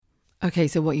Okay,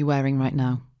 so what are you wearing right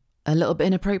now? A little bit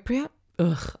inappropriate?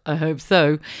 Ugh, I hope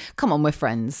so. Come on, we're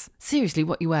friends. Seriously,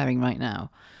 what are you wearing right now?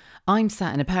 I'm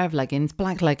sat in a pair of leggings,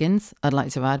 black leggings, I'd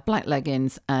like to add, black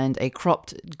leggings and a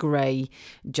cropped grey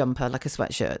jumper, like a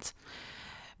sweatshirt.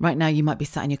 Right now, you might be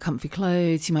sat in your comfy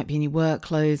clothes, you might be in your work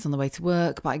clothes on the way to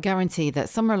work, but I guarantee that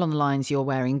somewhere along the lines you're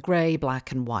wearing grey,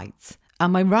 black and white.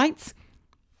 Am I right?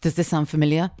 Does this sound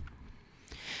familiar?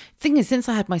 Thing is, since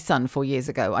I had my son 4 years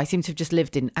ago, I seem to have just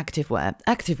lived in activewear.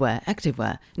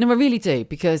 No, I really do,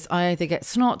 because I either get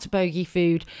snot, bogey,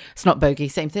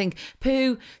 same thing,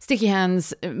 poo, sticky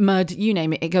hands, mud, you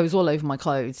name it, it goes all over my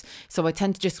clothes. So I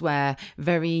tend to just wear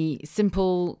very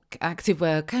simple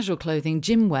activewear, casual clothing,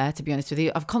 gym wear, to be honest with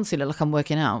you. I've constantly look like I'm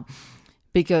working out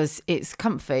because it's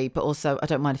comfy, but also I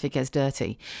don't mind if it gets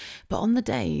dirty. But on the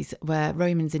days where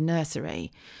Roman's in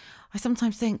nursery, I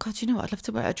sometimes think, God, you know what? I'd love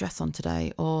to wear a dress on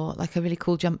today, or like a really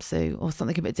cool jumpsuit, or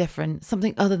something a bit different,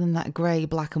 something other than that grey,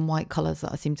 black and white colours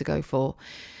that I seem to go for.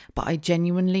 But I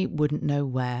genuinely wouldn't know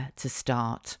where to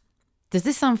start. Does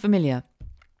this sound familiar?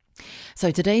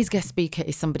 So today's guest speaker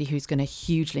is somebody who's going to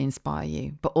hugely inspire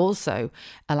you, but also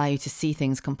allow you to see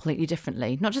things completely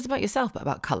differently, not just about yourself, but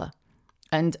about colour.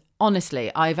 And honestly,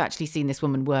 I've actually seen this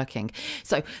woman working.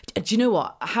 So do you know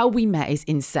what? How we met is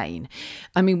insane.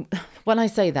 I mean, when I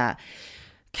say that,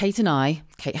 Kate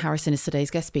Harrison is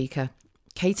today's guest speaker.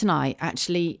 Kate and I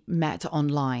actually met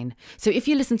online. So if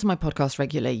you listen to my podcast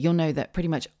regularly, you'll know that pretty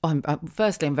much,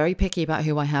 firstly, I'm very picky about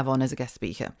who I have on as a guest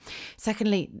speaker.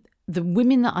 Secondly, the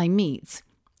women that I meet,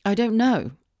 I don't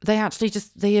know.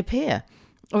 They appear.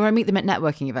 Or I meet them at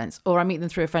networking events, or I meet them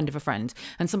through a friend of a friend,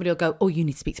 and somebody will go, oh, you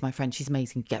need to speak to my friend. She's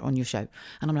amazing. Get her on your show.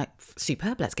 And I'm like,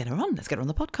 superb. Let's get her on. Let's get her on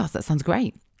the podcast. That sounds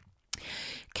great.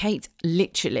 Kate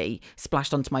literally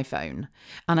splashed onto my phone.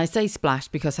 And I say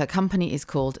splashed because her company is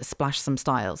called Splash Some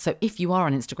Style. So if you are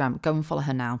on Instagram, go and follow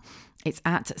her now. It's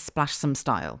at Splash Some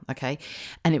Style, okay?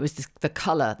 And it was the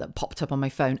colour that popped up on my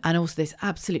phone. And also this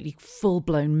absolutely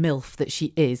full-blown MILF that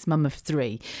she is, mum of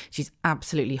three. She's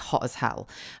absolutely hot as hell,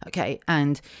 okay?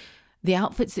 And the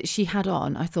outfits that she had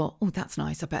on, I thought, oh, that's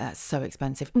nice. I bet that's so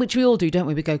expensive. Which we all do, don't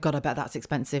we? We go, God, I bet that's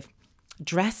expensive.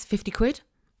 Dress, 50 quid?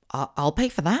 I'll pay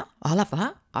for that. I'll have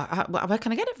that. Where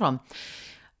can I get it from?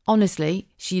 Honestly,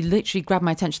 she literally grabbed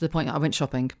my attention to the point that I went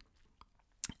shopping.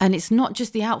 And it's not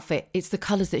just the outfit, it's the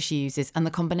colours that she uses and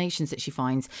the combinations that she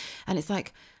finds. And it's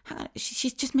like,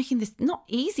 she's just making this not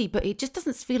easy, but it just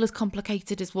doesn't feel as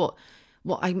complicated as what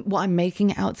I'm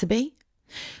making it out to be.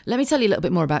 Let me tell you a little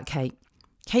bit more about Kate.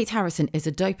 Kate Harrison is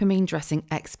a dopamine dressing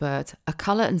expert, a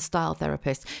colour and style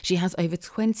therapist. She has over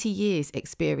 20 years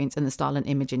experience in the style and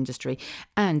image industry,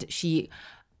 and she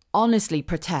honestly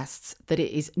protests that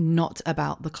it is not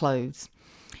about the clothes.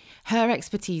 Her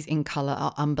expertise in colour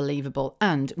are unbelievable,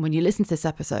 and when you listen to this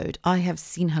episode, I have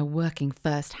seen her working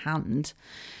firsthand.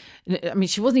 I mean,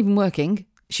 she wasn't even working.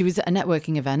 She was at a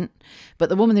networking event, but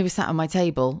the woman who was sat on my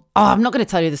table, I'm not going to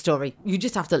tell you the story. You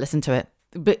just have to listen to it.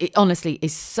 But it honestly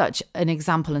is such an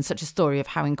example and such a story of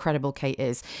how incredible Kate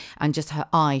is and just her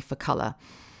eye for colour.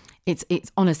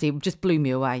 It's honestly, it just blew me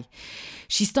away.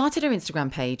 She started her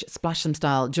Instagram page, Splash Some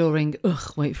Style, during,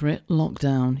 wait for it,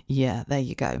 lockdown. Yeah, there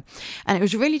you go. And it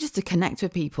was really just to connect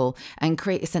with people and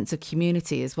create a sense of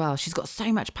community as well. She's got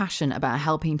so much passion about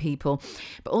helping people,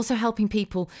 but also helping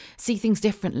people see things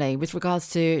differently with regards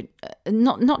to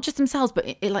not just themselves, but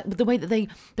like the way that they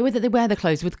wear their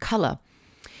clothes with colour.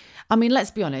 I mean,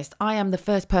 let's be honest, I am the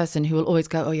first person who will always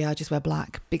go, oh yeah, I just wear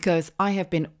black, because I have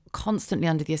been constantly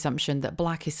under the assumption that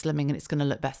black is slimming and it's going to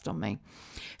look best on me.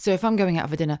 So if I'm going out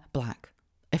for dinner, black.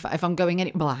 If I'm going in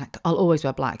black, I'll always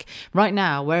wear black. Right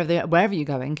now, wherever you're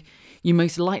going, you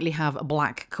most likely have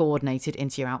black coordinated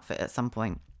into your outfit at some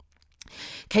point.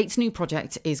 Kate's new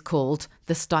project is called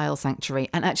The Style Sanctuary,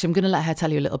 and actually I'm going to let her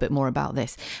tell you a little bit more about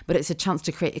this, but it's a chance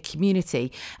to create a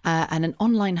community and an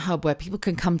online hub where people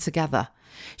can come together.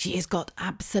 She has got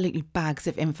absolutely bags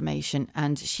of information,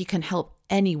 and she can help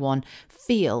anyone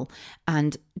feel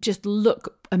and just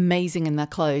look amazing in their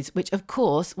clothes, which of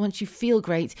course, once you feel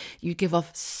great, you give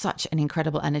off such an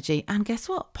incredible energy, and guess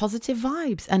what? Positive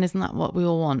vibes. And isn't that what we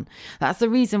all want? That's the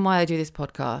reason why I do this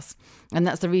podcast, and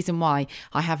that's the reason why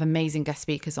I have amazing guest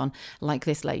speakers on like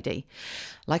this lady.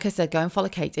 Like I said, go and follow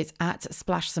Kate. It's at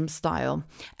Splash Some Style.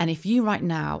 And if you right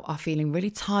now are feeling really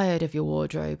tired of your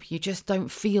wardrobe, you just don't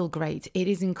feel great, it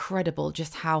is incredible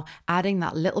just how adding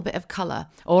that little bit of colour,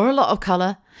 or a lot of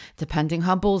colour, depending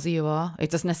how ballsy you are. It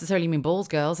doesn't necessarily mean balls,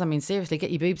 girls. I mean, seriously, get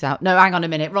your boobs out. No, hang on a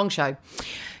minute, wrong show.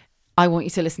 I want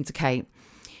you to listen to Kate.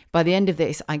 By the end of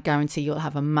this, I guarantee you'll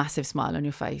have a massive smile on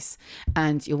your face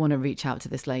and you'll want to reach out to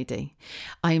this lady.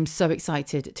 I am so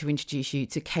excited to introduce you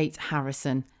to Kate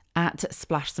Harrison at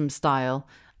Splash Some Style.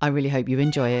 I really hope you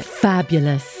enjoy it.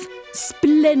 Fabulous,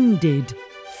 splendid,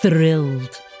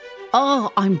 thrilled.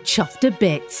 Oh, I'm chuffed to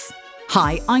bits.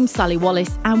 Hi, I'm Sally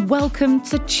Wallace and welcome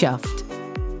to Chuffed.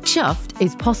 Chuffed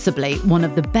is possibly one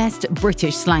of the best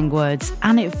British slang words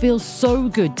and it feels so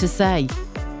good to say.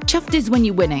 Chuffed is when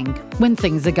you're winning, when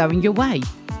things are going your way.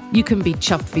 You can be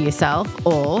chuffed for yourself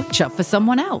or chuffed for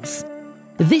someone else.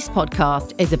 This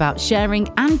podcast is about sharing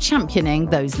and championing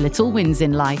those little wins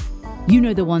in life. You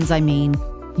know the ones I mean.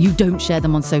 You don't share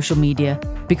them on social media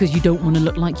because you don't want to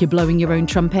look like you're blowing your own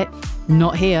trumpet.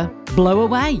 Not here. Blow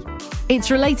away. It's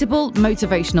relatable,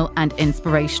 motivational, and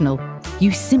inspirational.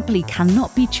 You simply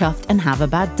cannot be chuffed and have a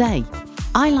bad day.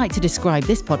 I like to describe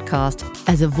this podcast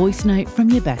as a voice note from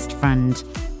your best friend.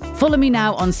 Follow me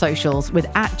now on socials with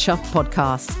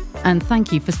 @ChuffedPodcast. And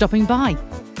thank you for stopping by.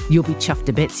 You'll be chuffed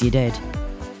to bits you did.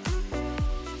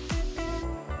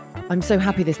 I'm so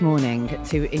happy this morning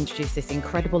to introduce this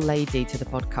incredible lady to the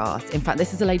podcast. In fact,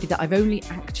 this is a lady that I've only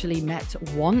actually met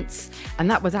once, and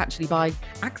that was actually by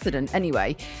accident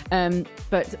anyway.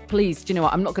 But please, do you know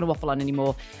what? I'm not going to waffle on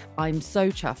anymore. I'm so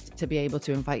chuffed to be able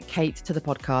to invite Kate to the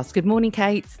podcast. Good morning,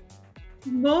 Kate.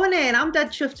 Good morning. I'm dead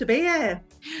chuffed to be here.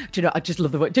 Do you know, I just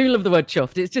love the word. Do you love the word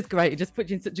chuffed? It's just great. It just puts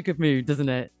you in such a good mood, doesn't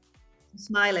it? I'm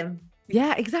smiling.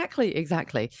 Yeah, exactly.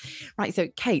 Right. So,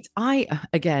 Kate, I,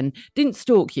 again, didn't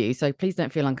stalk you, so please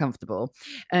don't feel uncomfortable.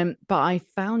 But I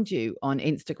found you on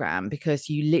Instagram because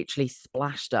you literally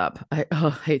splashed up. I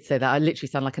hate to say that. I literally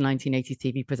sound like a 1980s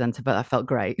TV presenter, but I felt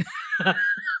great.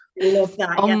 Love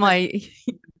that.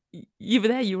 You were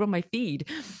there, you were on my feed.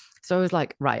 So I was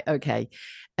like, right, okay.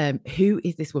 Who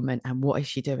is this woman and what is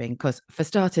she doing? Because for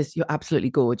starters, you're absolutely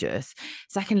gorgeous.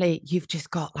 Secondly, you've just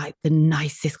got like the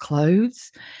nicest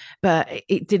clothes, but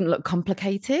it didn't look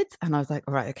complicated. And I was like,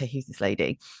 all right, okay, who's this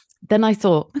lady? Then I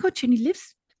thought, oh my God, she only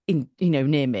lives in,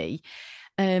 near me.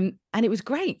 And it was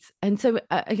great. And so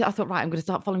I thought, right, I'm going to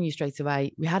start following you straight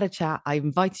away. We had a chat. I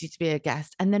invited you to be a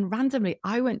guest. And then randomly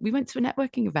we went to a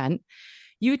networking event.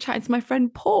 You were chatting to my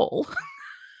friend Paul.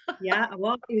 Yeah, I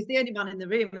was. He was the only man in the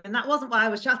room, and that wasn't why I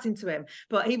was chatting to him.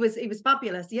 But he was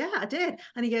fabulous. Yeah, I did.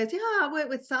 And he goes, "Yeah, I work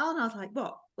with Sal." And I was like,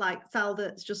 "What? Like Sal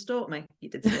that's just stalked me? You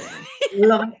did stalk me?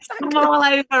 Love it. I'm all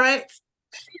over it."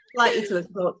 Like you to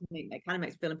have talked to me. It kind of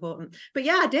makes me feel important. But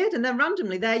yeah, I did. And then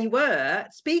randomly, there you were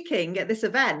speaking at this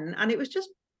event, and it was just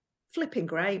flipping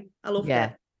great. I loved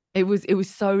it. It was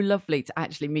so lovely to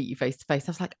actually meet you face to face.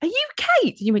 I was like, "Are you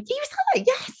Kate?" And you went, "You said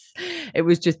yes." It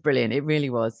was just brilliant. It really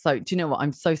was. So do you know what?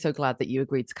 I'm so glad that you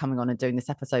agreed to coming on and doing this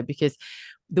episode, because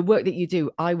the work that you do,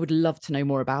 I would love to know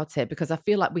more about it, because I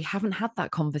feel like we haven't had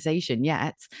that conversation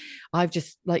yet. I've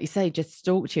just, like you say, just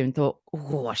stalked you and thought,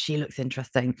 oh, she looks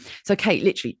interesting. So Kate,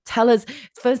 literally tell us,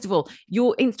 first of all,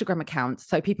 your Instagram account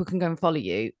so people can go and follow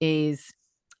you is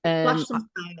Splash Some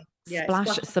Style. Yeah,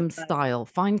 Splash Some Style.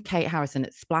 Find Kate Harrison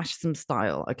at Splash Some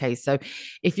Style. Okay, so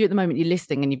if you're at the moment you're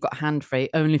listening and you've got hands free,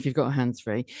 only if you've got hands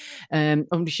free,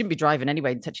 you shouldn't be driving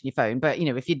anyway and touching your phone. But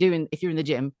if you're in the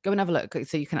gym, go and have a look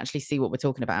so you can actually see what we're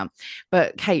talking about.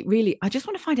 But Kate, really, I just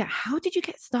want to find out, how did you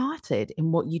get started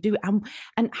in what you do,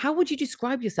 and how would you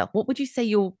describe yourself? What would you say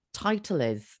your title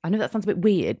is? I know that sounds a bit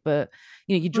weird, but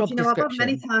your job description. I've had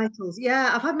many titles.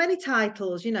 Yeah, I've had many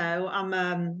titles.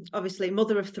 I'm obviously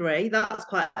mother of three. That's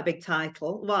quite a big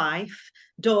title. Wife,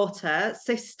 daughter,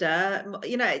 sister.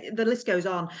 The list goes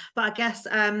on. But I guess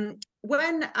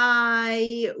when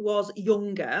I was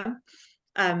younger,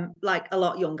 like a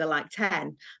lot younger, like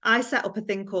 10, I set up a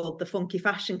thing called the Funky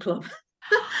Fashion Club.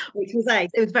 Which was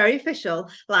it was very official.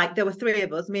 Like there were three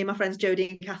of us, me and my friends Jodie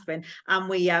and Catherine, and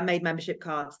we made membership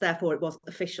cards. Therefore it was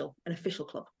an official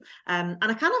club. And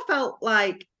I kind of felt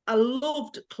like I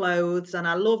loved clothes and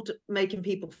I loved making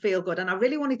people feel good, and I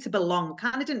really wanted to belong.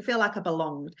 Kind of didn't feel like I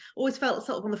belonged. Always felt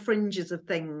sort of on the fringes of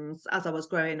things as I was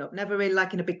growing up. Never really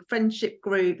like in a big friendship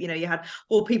group. You had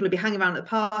all people who'd be hanging around at the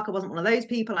park. I wasn't one of those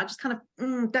people. I just kind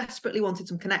of desperately wanted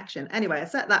some connection. Anyway, I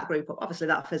set that group up. Obviously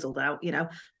that fizzled out,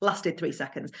 lasted 3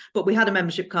 seconds, but we had a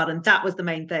membership card and that was the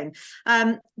main thing.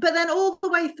 But then all the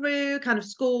way through kind of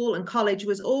school and college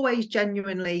was always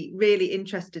genuinely really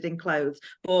interested in clothes,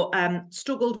 but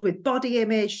struggled with body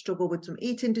image, struggled with some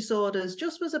eating disorders,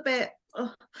 just was a bit,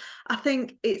 I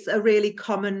think it's a really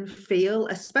common feel,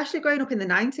 especially growing up in the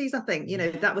 90s. I think,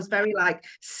 that was very like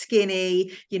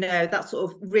skinny, that sort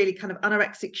of really kind of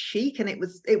anorexic chic. And it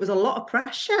was a lot of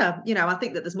pressure. I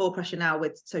think that there's more pressure now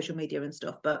with social media and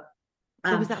stuff, but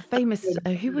there was that famous,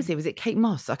 who was it? Was it Kate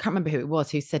Moss? I can't remember who it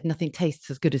was, who said nothing tastes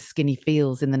as good as skinny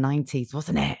feels in the 90s,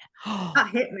 wasn't it? That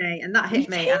hit me, and that hit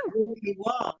me. And it really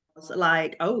was.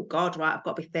 like, oh God, right, I've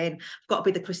got to be thin. I've got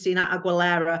to be the Christina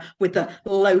Aguilera with the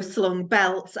low slung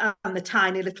belts and the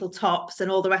tiny little tops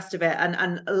and all the rest of it,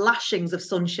 and lashings of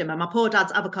sun shimmer. My poor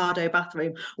dad's avocado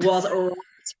bathroom was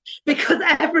because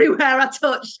everywhere I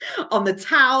touched, on the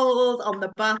towels, on the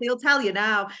bath, he'll tell you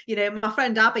now, my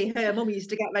friend Abby, her mum used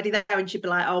to get ready there and she'd be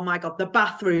like, oh my God, the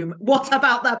bathroom. What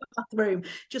about that bathroom?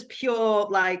 Just pure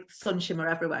like sun shimmer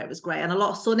everywhere. It was great. And a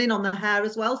lot of sun in on the hair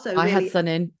as well. So I really, had sun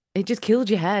in. It just killed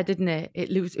your hair, didn't it? It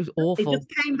was it awful. just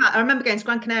came back. I remember going to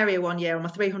Gran Canaria one year on my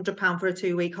 £300 for a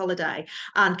 2-week holiday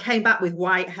and came back with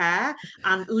white hair,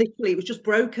 and literally it was just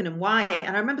broken and white.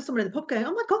 And I remember someone in the pub going,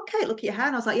 oh my God, Kate, look at your hair.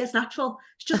 And I was like, yes, natural.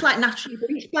 It's just like naturally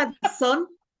bleached by the sun.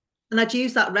 And I'd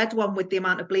use that red one with the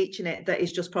amount of bleach in it that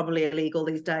is just probably illegal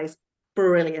these days.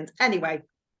 Brilliant. Anyway,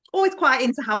 always quite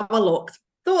into how I looked.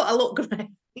 Thought I looked great.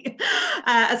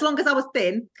 As long as I was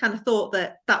thin, kind of thought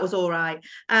that was all right.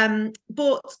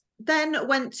 But then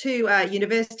went to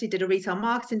university, did a retail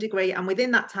marketing degree, and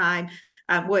within that time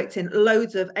worked in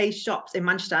loads of Ace shops in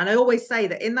Manchester. And I always say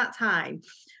that in that time,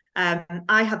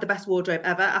 I had the best wardrobe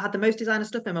ever. I had the most designer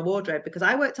stuff in my wardrobe because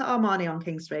I worked at Armani on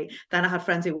King Street. Then I had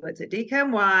friends who worked at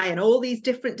DKNY and all these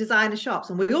different designer shops,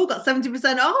 and we all got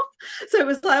 70% off. So it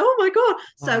was like, oh my God.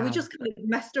 So we just kind of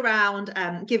messed around,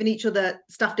 giving each other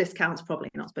staff discounts. Probably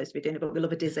not supposed to be doing it, but we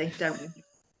love a dizzy, don't we?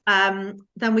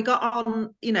 Then we got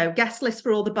on, guest lists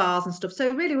for all the bars and stuff.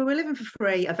 So really we were living for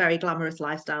free, a very glamorous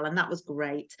lifestyle, and that was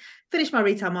great. Finished my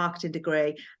retail marketing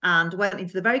degree and went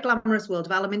into the very glamorous world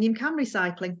of aluminium can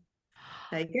recycling.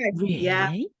 There you go. Really?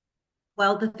 Yeah.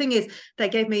 Well, the thing is, they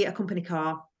gave me a company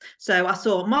car. So I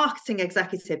saw marketing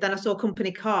executive, then I saw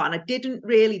company car, and I didn't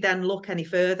really then look any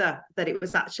further that it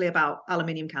was actually about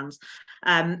aluminium cans.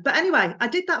 But anyway, I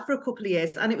did that for a couple of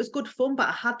years and it was good fun, but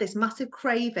I had this massive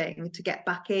craving to get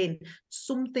back in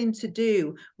something to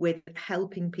do with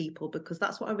helping people, because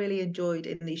that's what I really enjoyed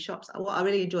in these shops. What I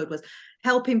really enjoyed was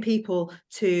helping people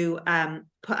to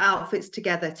put outfits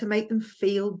together to make them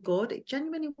feel good. It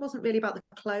genuinely wasn't really about the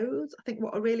clothes. I think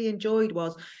what I really enjoyed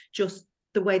was just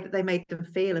the way that they made them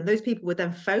feel. And those people would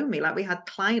then phone me. Like we had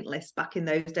client lists back in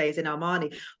those days in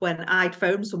Armani when I'd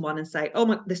phone someone and say, oh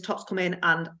my, this top's come in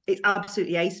and it's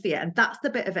absolutely ace for you. And that's the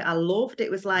bit of it I loved. It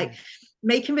was like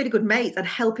making really good mates and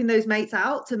helping those mates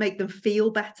out to make them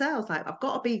feel better. I was like,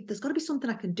 there's got to be something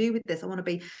I can do with this. I want to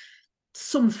be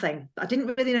something. I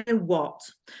didn't really know what.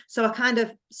 So I kind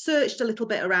of searched a little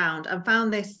bit around and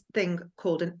found this thing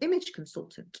called an image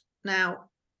consultant. Now,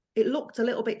 it looked a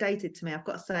little bit dated to me, I've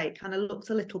got to say. It kind of looked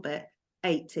a little bit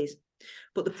 80s,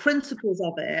 but the principles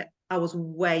of it I was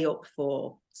way up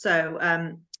for. So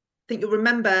I think you'll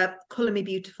remember Colour Me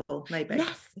Beautiful, maybe.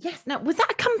 Yes. Now, was that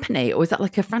a company or was that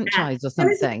like a franchise or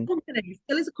something?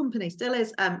 Still is a company.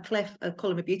 Cliff of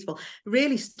Colour Me Beautiful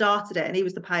really started it, and he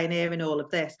was the pioneer in all of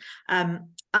this.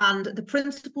 And the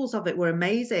principles of it were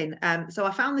amazing. So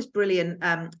I found this brilliant.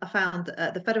 I found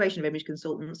the Federation of Image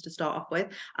Consultants to start off with,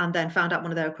 and then found out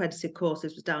one of their accredited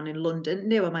courses was down in London,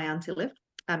 near where my auntie lived.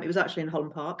 It was actually in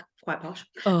Holland Park, quite posh.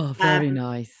 Oh, very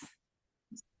nice.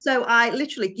 So I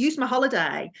literally used my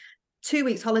holiday, 2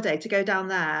 weeks holiday, to go down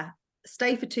there,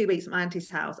 stay for 2 weeks at my auntie's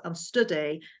house and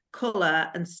study colour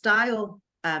and style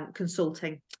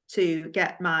consulting to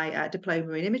get my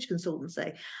diploma in image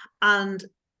consultancy. And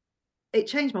it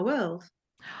changed my world.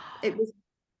 It was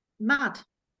mad,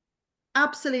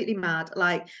 absolutely mad.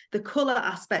 Like the colour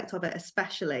aspect of it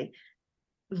especially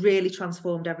really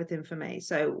transformed everything for me.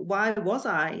 So why was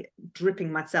I dripping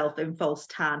myself in false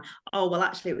tan? Oh, well,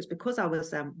 actually, it was because I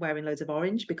was wearing loads of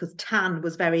orange, because tan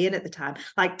was very in at the time,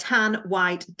 like tan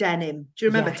white denim. Do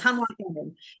you remember tan white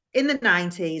denim in the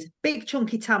 90s? Big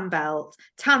chunky tan belt,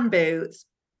 tan boots.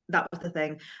 That was the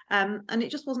thing. And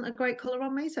it just wasn't a great colour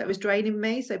on me. So it was draining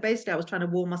me. So basically I was trying to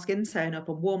warm my skin tone up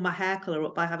and warm my hair colour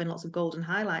up by having lots of golden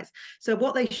highlights. So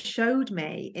what they showed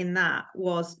me in that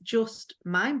was just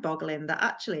mind boggling, that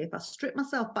actually if I strip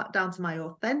myself back down to my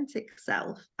authentic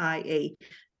self, i.e.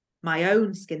 my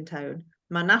own skin tone,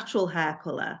 my natural hair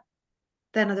colour,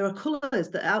 then there are colours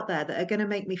that are out there that are going to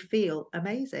make me feel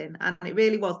amazing. And it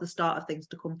really was the start of things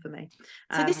to come for me.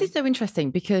 So this is so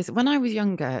interesting, because when I was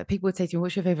younger, people would say to me,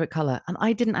 what's your favourite colour? And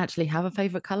I didn't actually have a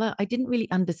favourite colour. I didn't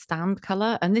really understand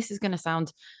colour. And this is going to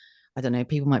sound, I don't know,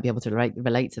 people might be able to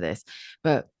relate to this,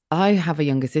 but I have a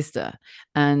younger sister,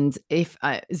 and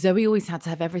Zoe always had to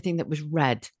have everything that was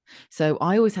red. So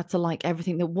I always had to like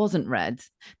everything that wasn't red,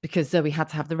 because Zoe had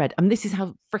to have the red. And this is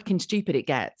how freaking stupid it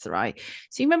gets, right?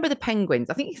 So you remember the penguins?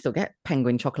 I think you still get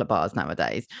penguin chocolate bars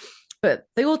nowadays, but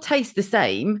they all taste the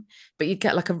same, but you'd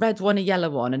get like a red one, a yellow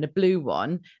one, and a blue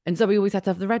one. And Zoe always had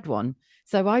to have the red one.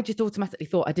 So I just automatically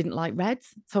thought I didn't like reds.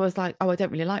 So I was like, oh, I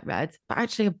don't really like reds, but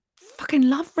actually I fucking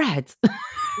love reds.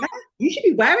 Yeah, you should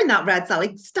be wearing that red,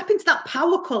 Sally. Step into that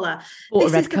power colour. Bought a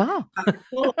This red is the car.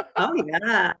 Oh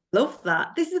yeah, love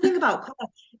that. This is the thing about colour.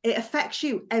 It affects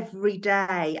you every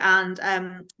day. And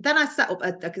then I set up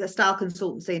a style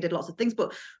consultancy and did lots of things.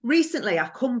 But recently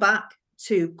I've come back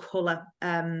to colour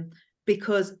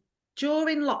because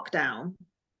during lockdown,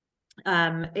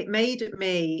 it made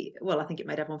me, well, I think it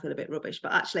made everyone feel a bit rubbish,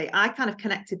 but actually I kind of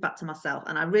connected back to myself,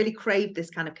 and I really craved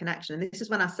this kind of connection. And this is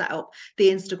when I set up the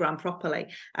Instagram properly.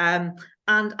 And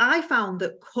I found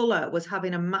that colour was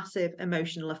having a massive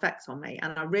emotional effect on me,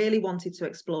 and I really wanted to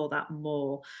explore that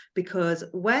more, because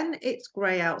when it's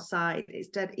grey outside, it's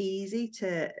dead easy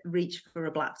to reach for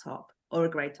a black top or a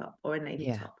grey top or a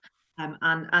navy top.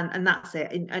 And that's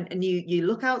it. And you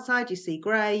look outside, you see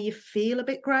grey, you feel a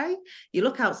bit grey. You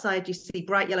look outside, you see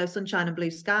bright yellow sunshine and blue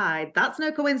sky. That's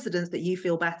no coincidence that you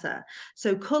feel better.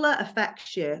 So colour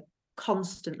affects you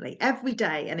constantly, every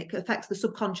day, and it affects the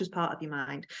subconscious part of your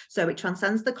mind. So it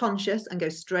transcends the conscious and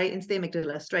goes straight into the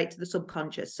amygdala, straight to the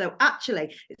subconscious. So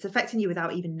actually, it's affecting you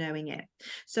without even knowing it.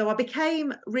 So I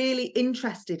became really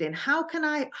interested in how can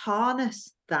I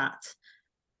harness that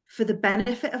for the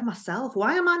benefit of myself?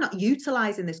 Why am I not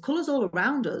utilizing this? Colour's all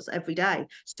around us every day.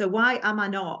 So why am I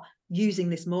not using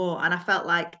this more? And I felt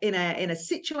like in a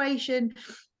situation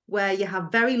where you have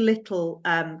very little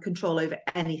control over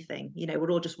anything, you know,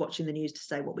 we're all just watching the news to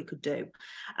say what we could do.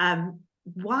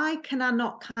 Why can I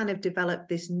not kind of develop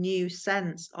this new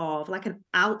sense of like an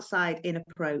outside-in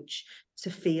approach to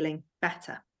feeling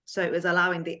better? So it was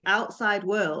allowing the outside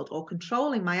world, or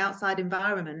controlling my outside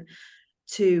environment,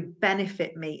 to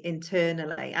benefit me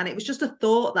internally. And it was just a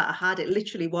thought that I had. It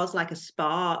literally was like a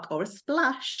spark or a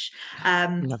splash.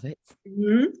 Love it.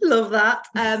 Love that.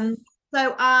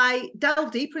 So I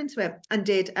delved deeper into it and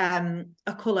did a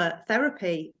colour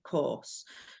therapy course.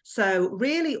 So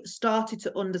really started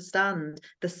to understand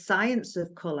the science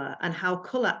of colour and how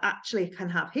colour actually can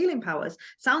have healing powers.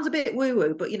 Sounds a bit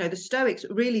woo-woo, but you know, the Stoics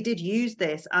really did use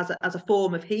this as a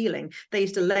form of healing. They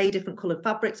used to lay different coloured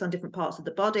fabrics on different parts of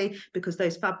the body because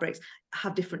those fabrics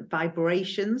have different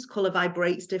vibrations. Colour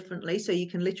vibrates differently, so you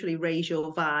can literally raise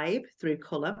your vibe through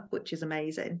colour, which is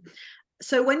amazing.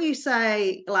 So when you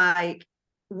say, like,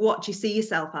 what do you see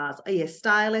yourself as? Are you a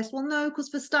stylist? Well, no, because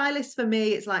for stylists, for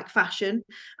me, it's like fashion.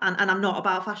 And I'm not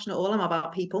about fashion at all. I'm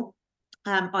about people.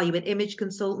 Are you an image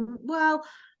consultant? Well,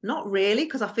 not really,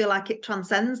 because I feel like it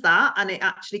transcends that and it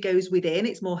actually goes within.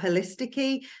 It's more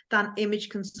holistic-y than image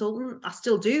consultant. I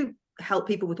still do help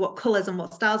people with what colours and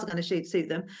what styles are going to suit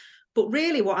them. But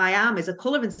really what I am is a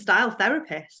colour and style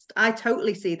therapist. I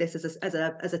totally see this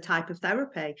as a type of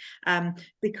therapy,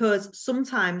 because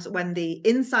sometimes when the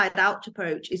inside out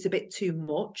approach is a bit too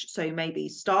much, so maybe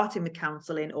starting with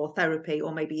counselling or therapy,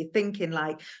 or maybe you're thinking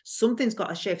like something's got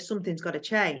to shift, something's got to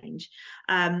change,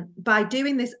 by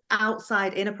doing this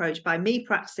outside in approach, by me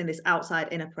practicing this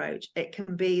outside in approach, it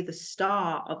can be the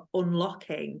start of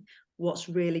unlocking what's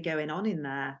really going on in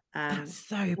there. That's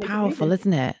so powerful,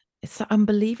 isn't it? It's so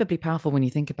unbelievably powerful when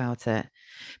you think about it,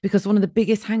 because one of the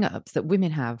biggest hang-ups that women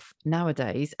have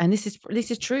nowadays, and this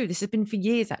is true, this has been for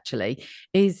years actually,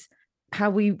 is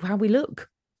how we look.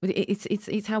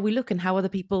 It's how we look and how other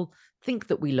people think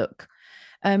that we look.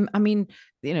 I mean,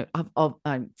 you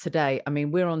know, today, I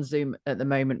mean, we're on Zoom at the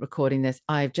moment recording this.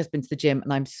 I've just been to the gym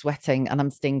and I'm sweating and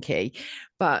I'm stinky,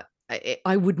 but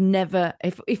I would never,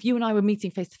 if you and I were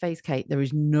meeting face to face, Kate, there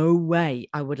is no way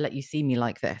I would let you see me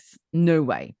like this. No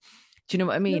way. Do you know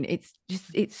what I mean?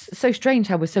 It's so strange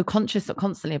how we're so conscious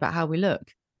constantly about how we look.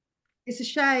 It's a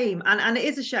shame. And it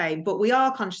is a shame, but we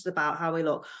are conscious about how we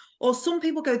look. Or some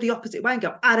people go the opposite way and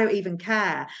go, I don't even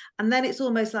care. And then it's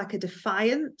almost like a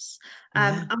defiance.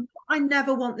 And what I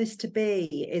never want this to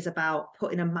be is about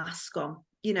putting a mask on.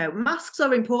 You know, masks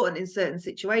are important in certain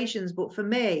situations, but for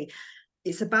me,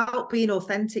 it's about being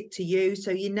authentic to you. So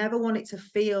you never want it to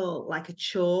feel like a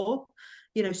chore.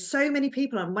 You know, so many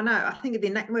people, and when I think of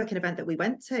the networking event that we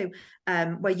went to,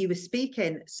 where you were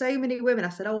speaking, so many women, I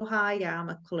said, oh, hi, yeah, I'm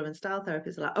a colour and style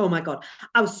therapist. They're like, oh my God,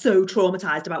 I was so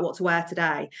traumatized about what to wear today.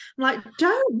 I'm like,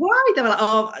 don't worry. They were like,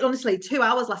 oh, honestly, 2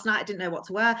 hours last night, I didn't know what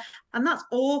to wear. And that's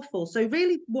awful. So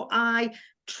really what I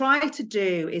try to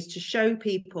do is to show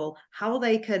people how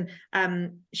they can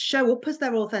show up as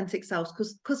their authentic selves,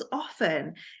 because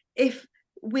often if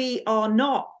we are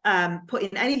not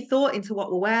putting any thought into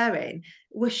what we're wearing,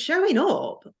 we're showing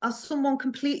up as someone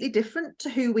completely different to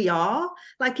who we are.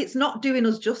 Like, it's not doing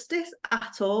us justice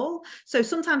at all. So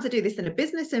sometimes I do this in a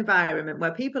business environment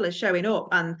where people are showing up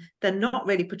and they're not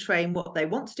really portraying what they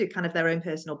want to do, kind of their own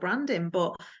personal branding.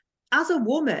 But as a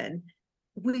woman,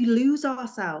 we lose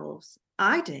ourselves.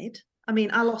 I did. I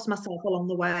mean, I lost myself along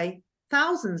the way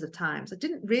thousands of times. I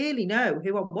didn't really know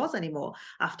who I was anymore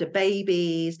after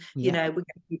babies. You know, we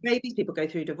go through babies, people go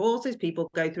through divorces,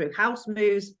 people go through house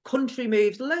moves, country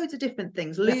moves, loads of different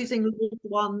things, losing loved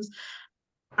ones.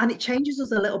 And it changes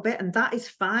us a little bit, and that is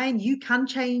fine. You can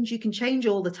change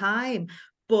all the time.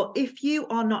 But if you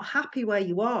are not happy where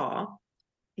you are,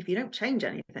 if you don't change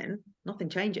anything, nothing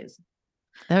changes.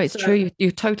 No, it's true.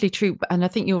 You're totally true. And I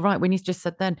think you're right when you just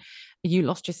said then you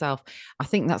lost yourself. I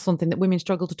think that's something that women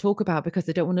struggle to talk about because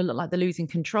they don't want to look like they're losing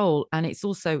control. And it's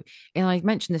also, and I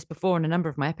mentioned this before in a number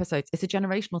of my episodes, it's a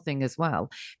generational thing as well,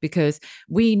 because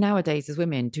we nowadays as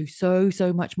women do so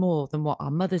much more than what our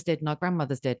mothers did and our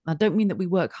grandmothers did. And I don't mean that we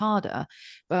work harder,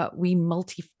 but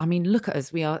I mean, look at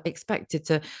us. We are expected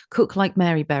to cook like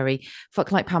Mary Berry,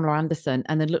 fuck like Pamela Anderson,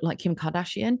 and then look like Kim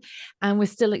Kardashian. And we're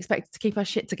still expected to keep our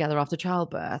shit together after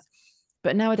childbirth.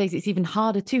 But nowadays it's even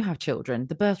harder to have children.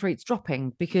 The birth rate's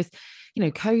dropping because, you know,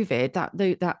 COVID,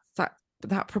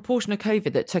 that proportion of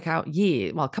COVID that took out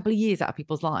a couple of years out of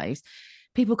people's lives,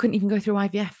 people couldn't even go through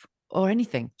IVF or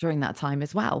anything during that time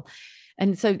as well.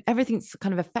 And so everything's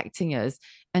kind of affecting us.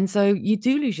 And so you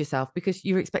do lose yourself because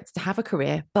you're expected to have a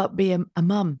career, but be a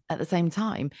mum at the same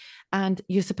time. And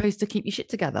you're supposed to keep your shit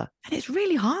together. And it's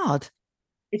really hard.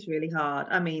 It's really hard.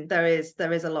 I mean, there is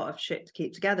a lot of shit to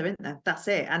keep together, isn't there? That's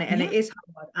it. And it is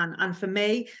hard. And for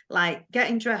me, like,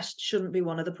 getting dressed shouldn't be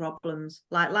one of the problems.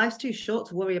 Like, life's too short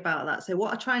to worry about that. So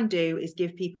what I try and do is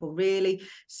give people really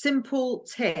simple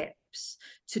tips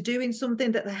to doing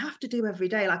something that they have to do every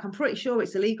day. Like, I'm pretty sure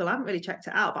it's illegal. I haven't really checked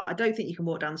it out, but I don't think you can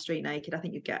walk down the street naked. I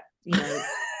think you get, you know,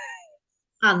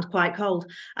 and quite cold.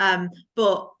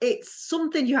 But it's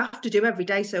something you have to do every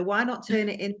day. So why not turn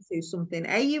it into something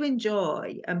A, you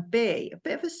enjoy, and B, a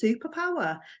bit of a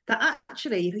superpower that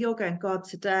actually, if you're going, God,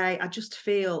 today I just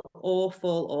feel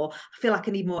awful, or I feel like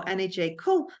I need more energy.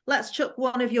 Cool. Let's chuck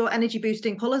one of your energy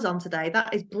boosting colours on today.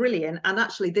 That is brilliant. And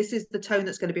actually, this is the tone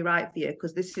that's going to be right for you,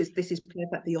 because this is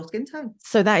perfect for your skin tone.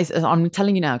 So that is, I'm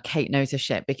telling you now, Kate knows her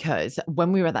shit, because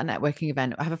when we were at that networking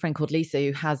event, I have a friend called Lisa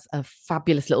who has a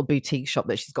fabulous little boutique shop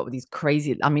that she's got with these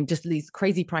crazy, I mean, just these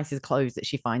crazy prices clothes that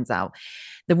she finds out.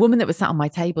 The woman that was sat on my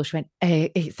table, she went,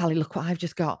 hey, Sally, look what I've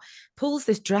just got. Pulls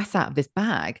this dress out of this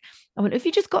bag. I went, have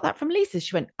you just got that from Lisa?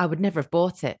 She went, I would never have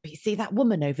bought it. But you see that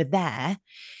woman over there,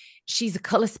 she's a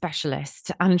colour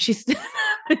specialist, and she's,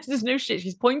 there's no shit,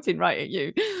 she's pointing right at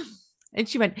you. And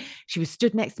she was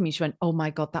stood next to me. She went, oh my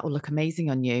God, that will look amazing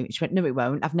on you. She went, no, it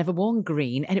won't. I've never worn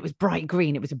green. And it was bright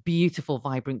green. It was a beautiful,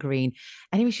 vibrant green.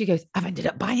 Anyway, she goes, I've ended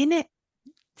up buying it.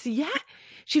 So yeah,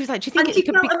 she was like, do you think it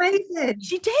could be amazing?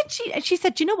 She did. She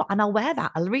said, do you know what? And I'll wear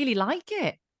that. I'll really like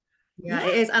it. Yeah,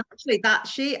 it is. And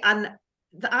actually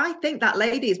I think that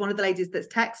lady is one of the ladies that's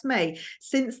texted me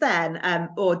since then,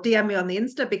 or DM me on the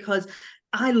Insta, because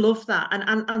I love that.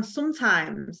 And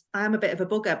sometimes I am a bit of a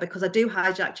bugger because I do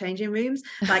hijack changing rooms.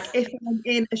 Like, if I'm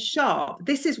in a shop,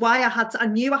 this is why I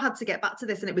knew I had to get back to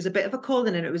this. And it was a bit of a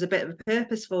calling, and it was a bit of a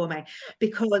purpose for me,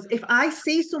 because if I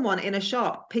see someone in a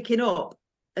shop picking up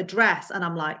a dress and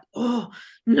I'm like, oh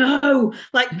no,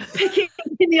 like picking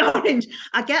in the orange,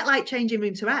 I get like changing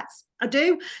room Tourette's. I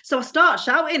do. So I start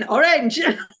shouting orange.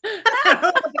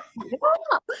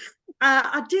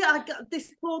 I got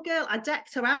this poor girl, I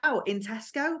decked her out in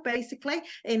Tesco, basically.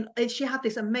 She had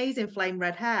this amazing flame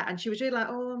red hair, and she was really like,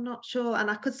 oh, I'm not sure. And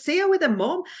I could see her with her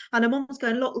mum, and her mum was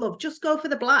going, look, love, just go for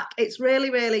the black. It's really,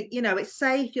 really, you know, it's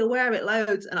safe. You'll wear it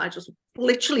loads. And I just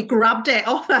literally grabbed it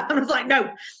off her and was like, no,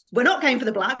 we're not going for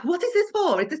the black. What is this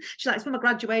for? She's like, it's for my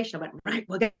graduation. I went, right,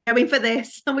 we're going for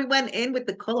this. And we went in with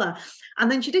the colour.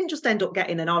 And then she didn't just end up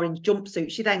getting an orange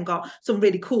jumpsuit. She then got some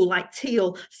really cool, like,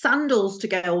 teal sandals to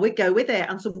go with it,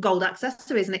 and some gold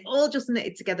accessories, and it all just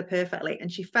knitted together perfectly. And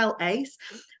she felt ace.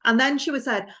 And then she was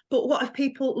said, but what if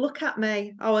people look at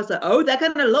me? I was like, oh, they're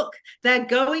going to look. They're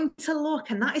going to look.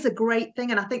 And that is a great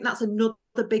thing. And I think that's another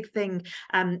big thing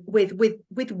with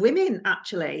women,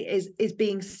 actually, is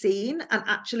being seen. And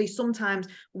actually, sometimes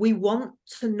we want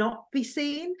to not be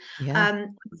seen.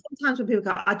 Sometimes when people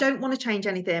go, I don't want to change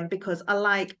anything because I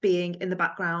like being in the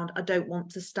background, I don't want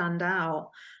to stand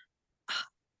out.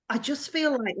 I just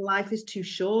feel like life is too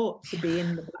short to be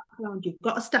in the background. You've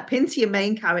got to step into your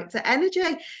main character energy.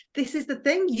 This is the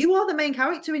thing. You are the main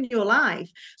character in your life.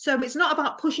 So it's not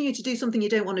about pushing you to do something you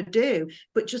don't want to do,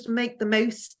 but just make the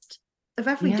most of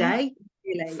every day.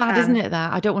 really. sad, isn't it?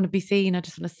 That I don't want to be seen. I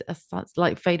just want to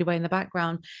like fade away in the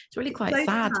background. It's really quite So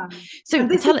sad. sad. So And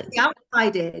this tell is it. the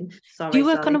outside in. Do you Sorry,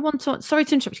 work on Sally. a one-to-one? Sorry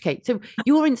to interrupt you, Kate. So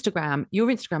your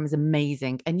Instagram is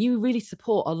amazing, and you really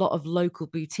support a lot of local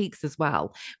boutiques as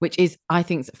well, which is, I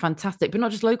think, fantastic. But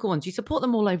not just local ones. You support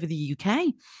them all over the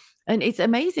UK. And it's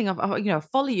amazing. I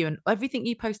follow you, and everything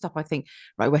you post up, I think,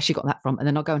 right, where she got that from, and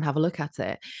then I'll go and have a look at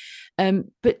it.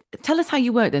 But tell us how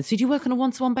you work then. So do you work on a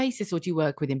one-to-one basis, or do you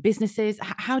work within businesses?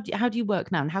 How do you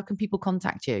work now, and how can people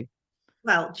contact you?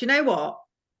 Well, do you know what?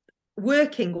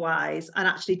 Working wise and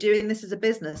actually doing this as a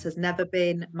business has never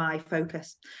been my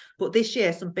focus. But this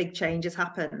year, some big changes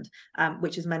happened,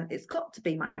 which has meant it's got to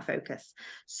be my focus.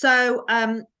 So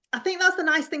I think that's the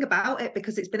nice thing about it,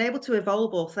 because it's been able to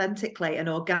evolve authentically and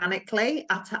organically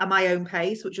at my own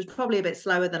pace, which was probably a bit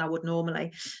slower than I would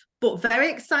normally. But very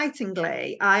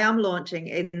excitingly, I am launching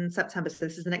in September, so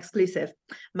this is an exclusive,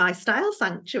 my Style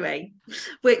Sanctuary,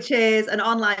 which is an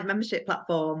online membership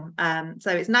platform.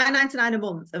 So it's £9.99 a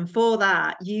month. And for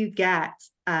that, you get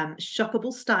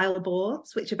shoppable style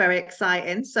boards, which are very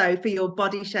exciting. So for your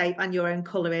body shape and your own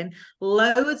colouring,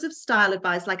 loads of style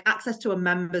advice, like access to a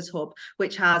members hub,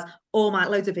 which has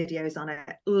loads of videos on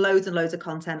it, loads and loads of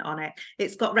content on it.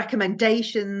 It's got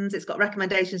recommendations. It's got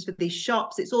recommendations for these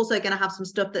shops. It's also going to have some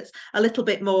stuff that's a little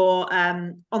bit more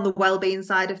on the well-being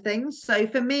side of things. So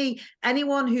for me,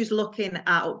 anyone who's looking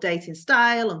at updating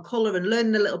style and colour and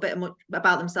learning a little bit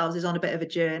about themselves is on a bit of a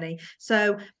journey.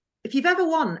 So if you've ever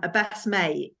won a best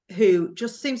mate who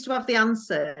just seems to have the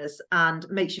answers and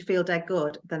makes you feel dead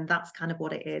good, then that's kind of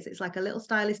what it is. It's like a little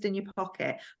stylist in your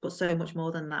pocket, but so much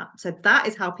more than that. So that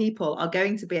is how people are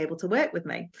going to be able to work with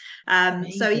me.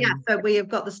 So we have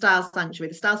got the Style Sanctuary,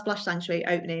 the Style Splash Sanctuary,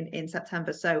 opening in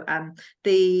September. So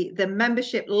the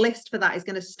membership list for that is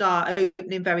going to start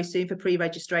opening very soon for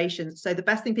pre-registration. So the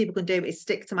best thing people can do is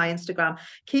stick to my Instagram,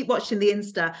 keep watching the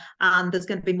Insta, and there's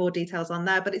going to be more details on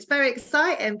there. But it's very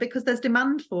exciting because there's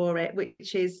demand for it,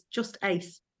 which is just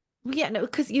ace. Yeah, no,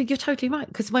 because you're totally right.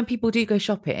 Because when people do go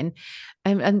shopping,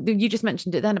 and you just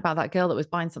mentioned it then about that girl that was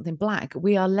buying something black,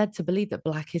 we are led to believe that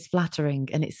black is flattering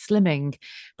and it's slimming.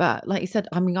 But like you said,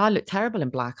 I mean, I look terrible in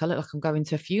black. I look like I'm going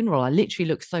to a funeral. I literally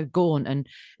look so gaunt, and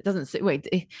it doesn't.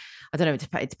 I don't know.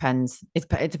 It depends. It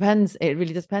depends. It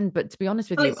really does depend. But to be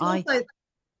honest with you,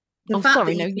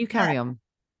 sorry, no, you carry on.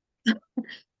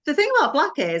 The thing about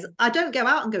black is, I don't go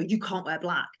out and go, you can't wear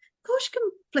black. Of course you can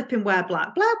flipping wear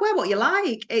black. Wear what you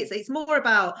like. It's more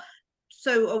about,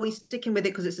 so are we sticking with it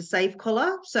because it's a safe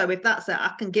colour? So if that's it,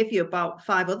 I can give you about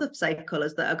 5 other safe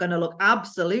colours that are going to look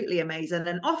absolutely amazing.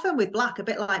 And often with black, a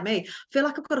bit like me, I feel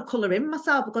like I've got to colour in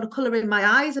myself. I've got to colour in my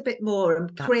eyes a bit more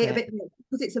and create a bit more,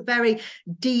 because it's a very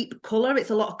deep colour.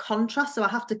 It's a lot of contrast. So I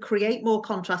have to create more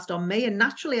contrast on me. And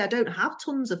naturally, I don't have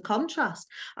tons of contrast.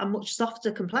 I'm much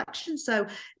softer complexion. So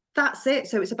that's it.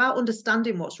 So it's about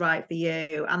understanding what's right for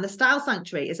you. And the Style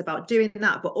Sanctuary is about doing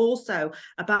that, but also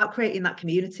about creating that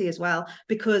community as well,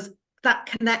 because that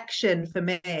connection for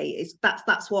me is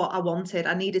that's what I wanted.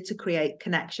 I needed to create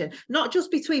connection, not just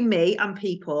between me and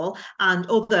people and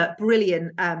other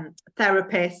brilliant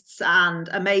therapists and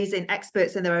amazing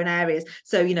experts in their own areas.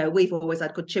 So, we've always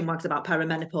had good chinwags about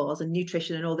perimenopause and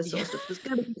nutrition and all this sort of stuff. There's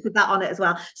going to be that on it as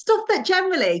well. Stuff that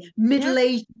generally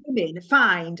middle-aged women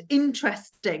find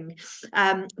interesting,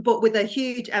 but with a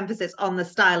huge emphasis on the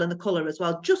style and the colour as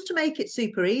well, just to make it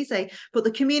super easy. But the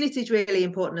community is really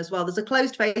important as well. There's a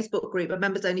closed Facebook group, a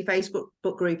members only Facebook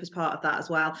group as part of that as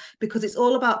well, because it's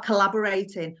all about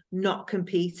collaborating, not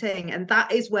competing. And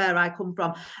that is where I come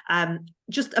from.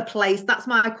 Just a place, that's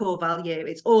my core value.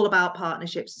 It's all about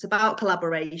partnerships. It's about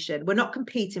collaboration. We're not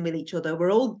competing with each other.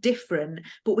 We're all different,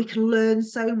 but we can learn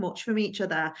so much from each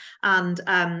other. And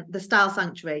the Style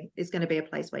Sanctuary is going to be a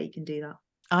place where you can do that.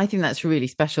 I think that's really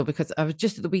special, because I was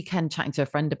just at the weekend chatting to a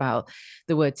friend about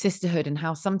the word sisterhood and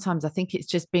how sometimes I think it's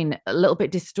just been a little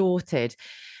bit distorted.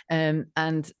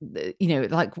 And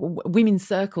like women's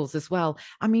circles as well.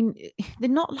 I mean, they're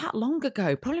not that long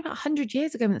ago, probably about 100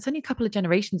 years ago, and it's only a couple of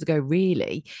generations ago,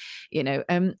 really.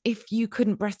 If you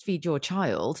couldn't breastfeed your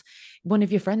child, one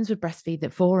of your friends would breastfeed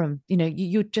it for them.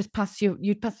 You'd just pass.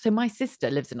 So my sister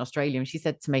lives in Australia, and she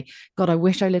said to me, "God, I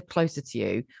wish I lived closer to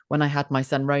you when I had my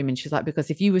son Roman." She's like, because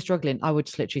if you were struggling, I would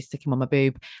just literally stick him on my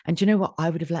boob, and do you know what? I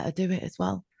would have let her do it as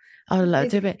well. I would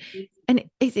let her do it. And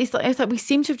it's like we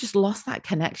seem to have just lost that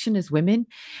connection as women.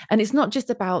 And it's not just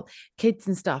about kids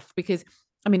and stuff, because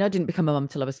I mean, I didn't become a mum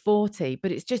till I was 40,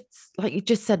 but it's just like you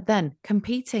just said then,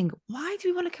 competing. Why do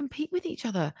we want to compete with each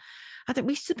other? I think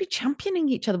we should be championing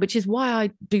each other, which is why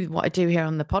I do what I do here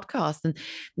on the podcast. And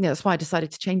that's why I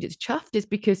decided to change it to Chuffed, is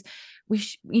because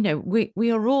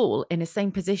we are all in the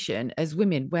same position as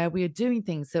women where we are doing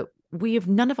things that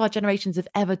none of our generations have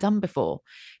ever done before.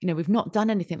 We've not done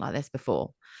anything like this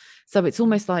before. So it's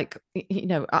almost like,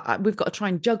 we've got to try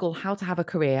and juggle how to have a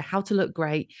career, how to look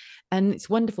great. And it's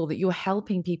wonderful that you're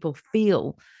helping people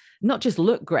feel, not just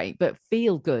look great, but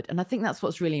feel good. And I think that's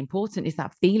what's really important, is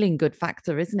that feeling good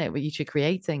factor, isn't it, what you're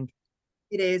creating?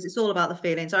 It is. It's all about the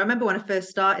feelings. I remember when I first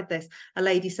started this, a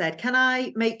lady said, "Can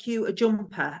I make you a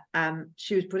jumper?"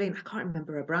 She was brilliant. I can't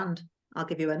remember her brand. I'll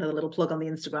give you another little plug on the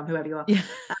Instagram, whoever you are. Yeah.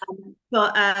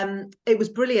 But it was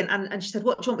brilliant. And she said,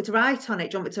 "What do you want me to write on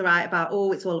it? Do you want me to write about,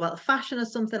 oh, it's all about the fashion or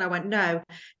something?" I went, "No.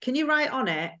 Can you write on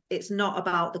it, it's not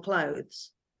about the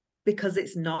clothes?" Because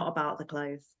it's not about the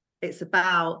clothes. It's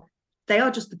about, they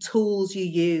are just the tools you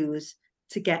use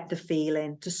to get the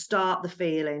feeling, to start the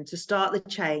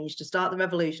change, to start the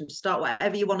revolution, to start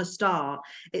whatever you want to start.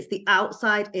 It's the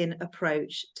outside in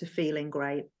approach to feeling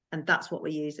great. And that's what we're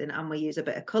using. And we use a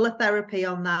bit of colour therapy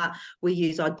on that. We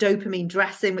use our dopamine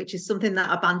dressing, which is something that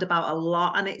I band about a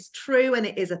lot. And it's true, and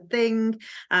it is a thing.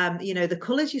 The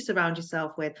colours you surround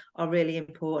yourself with are really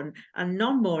important, and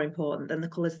none more important than the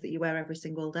colours that you wear every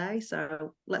single day.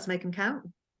 So let's make them count.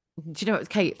 Do you know what,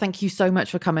 Kate, thank you so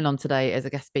much for coming on today as a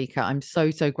guest speaker. I'm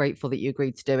so grateful that you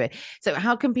agreed to do it. So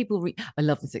how can people I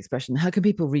love this expression. How can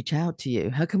people reach out to you?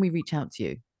 How can we reach out to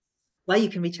you? Well, you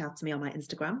can reach out to me on my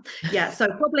Instagram. Yeah, so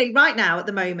probably right now at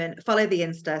the moment, follow the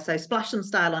Insta. So Splash Some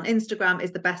Style on Instagram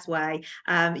is the best way.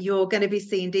 You're going to be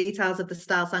seeing details of the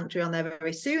Style Sanctuary on there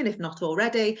very soon, if not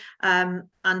already.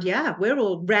 And yeah, we're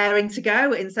all raring to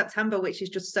go in September, which is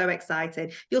just so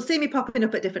exciting. You'll see me popping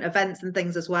up at different events and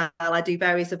things as well. I do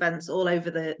various events all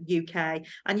over the UK.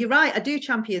 And you're right, I do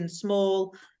champion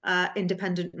small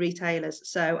independent retailers.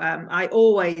 So I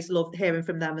always love hearing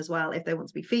from them as well. If they want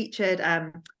to be featured,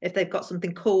 if they've got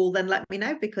something cool, then let me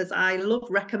know, because I love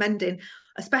recommending,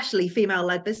 especially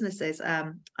female-led businesses.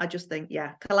 I just think,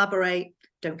 yeah, collaborate,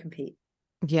 don't compete.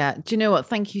 Yeah. Do you know what?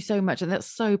 Thank you so much. And that's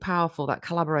so powerful. That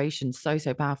collaboration, so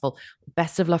powerful.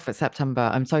 Best of luck for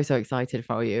September. I'm so excited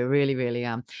for you. I really, really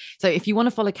am. So if you want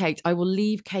to follow Kate, I will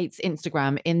leave Kate's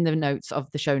Instagram in the notes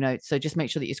of the show notes. So just make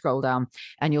sure that you scroll down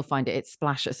and you'll find it. It's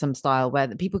Splash Some Style, where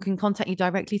people can contact you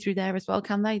directly through there as well,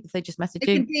 can they? If they just message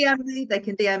you? They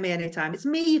can DM me anytime. It's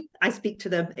me. I speak to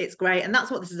them. It's great. And that's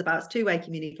what this is about. It's two-way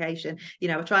communication.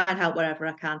 I try and help wherever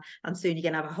I can. And soon you're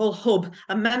going to have a whole hub,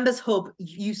 a members hub,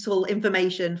 useful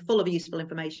information, full of useful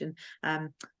information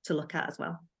to look at as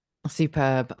well.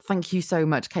 Superb. Thank you so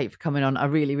much, Kate, for coming on. I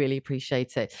really, really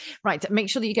appreciate it. Right. Make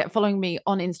sure that you get following me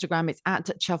on Instagram. It's at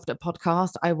Chuffed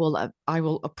Podcast. I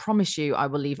will promise you, I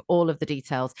will leave all of the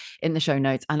details in the show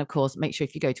notes. And of course, make sure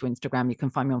if you go to Instagram, you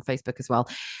can find me on Facebook as well.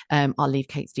 I'll leave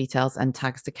Kate's details and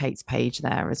tags to Kate's page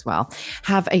there as well.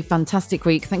 Have a fantastic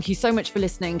week. Thank you so much for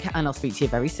listening, and I'll speak to you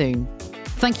very soon.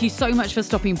 Thank you so much for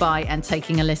stopping by and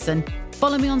taking a listen.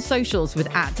 Follow me on socials with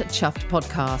 @Chuffed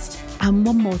Podcast. And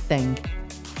one more thing.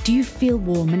 Do you feel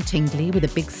warm and tingly with a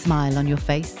big smile on your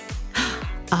face?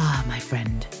 Ah, my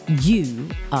friend, you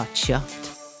are chuffed.